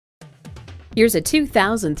Here's a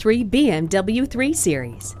 2003 BMW 3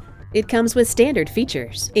 Series. It comes with standard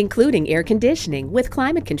features, including air conditioning with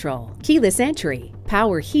climate control, keyless entry,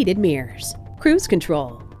 power heated mirrors, cruise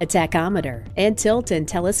control, a tachometer, and tilt and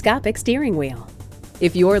telescopic steering wheel.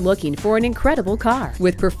 If you're looking for an incredible car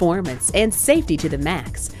with performance and safety to the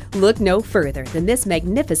max, look no further than this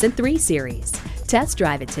magnificent 3 Series. Test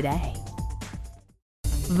drive it today.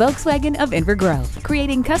 Volkswagen of Inver Grove,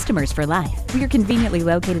 creating customers for life. We are conveniently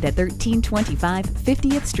located at 1325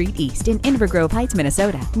 50th Street East in Inver-Grove-Heights,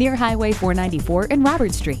 Minnesota, near Highway 494 and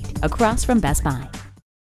Robert Street, across from Best Buy.